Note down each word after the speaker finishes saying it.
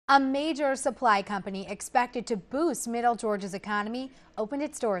A major supply company expected to boost Middle Georgia's economy opened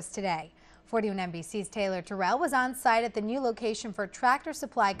its doors today. 41 NBC's Taylor Terrell was on site at the new location for Tractor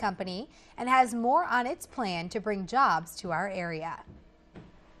Supply Company and has more on its plan to bring jobs to our area.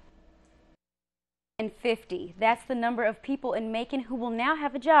 And 50. That's the number of people in Macon who will now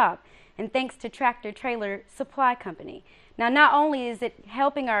have a job, and thanks to Tractor Trailer Supply Company. Now, not only is it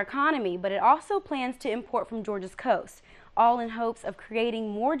helping our economy, but it also plans to import from Georgia's coast, all in hopes of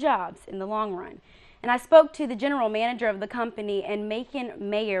creating more jobs in the long run. And I spoke to the general manager of the company and Macon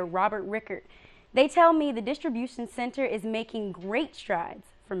Mayor Robert Rickert. They tell me the distribution center is making great strides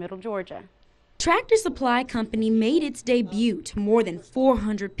for Middle Georgia. Tractor Supply Company made its debut to more than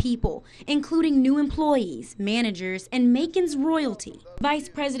 400 people, including new employees, managers, and Macon's royalty. Vice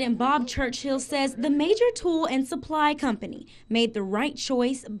President Bob Churchill says the major tool and supply company made the right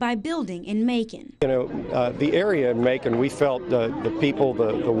choice by building in Macon. You know, the area in Macon, we felt the people,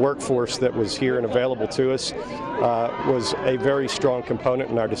 the workforce that was here and available to us was a very strong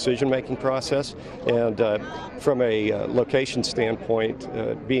component in our decision-making process. And from a location standpoint,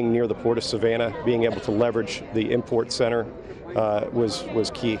 being near the Port of Savannah, being able to leverage the import center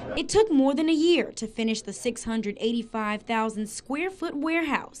was key. It took more than a year to finish the 685,000 square foot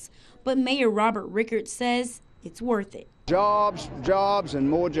warehouse, but Mayor Robert Rickert says it's worth it. Jobs, jobs, and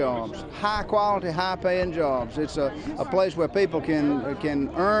more jobs. High quality, high paying jobs. It's a place where people can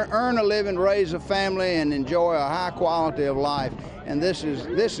earn a living, raise a family, and enjoy a high quality of life. And this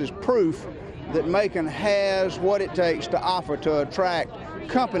is proof that Macon has what it takes to offer to attract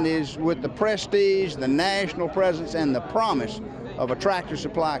companies with the prestige, the national presence, and the promise of a Tractor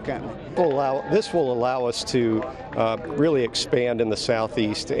Supply Company. This will allow us to really expand in the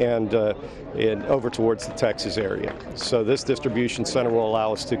southeast and over towards the Texas area. So this distribution center will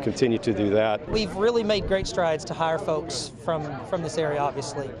allow us to continue to do that. We've really made great strides to hire folks from this area,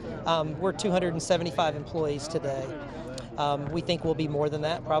 obviously. We're 275 employees today. We think we'll be more than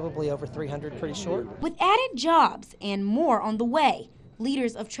that, probably over 300 pretty short. With added jobs and more on the way,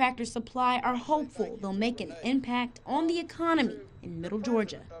 leaders of Tractor Supply are hopeful they'll make an impact on the economy in Middle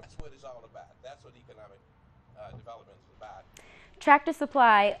Georgia. That's what it's all about. That's what economic development is about. Tractor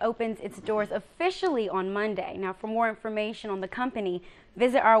Supply opens its doors officially on Monday. Now, for more information on the company,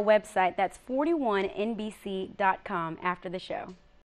 visit our website. That's 41nbc.com after the show.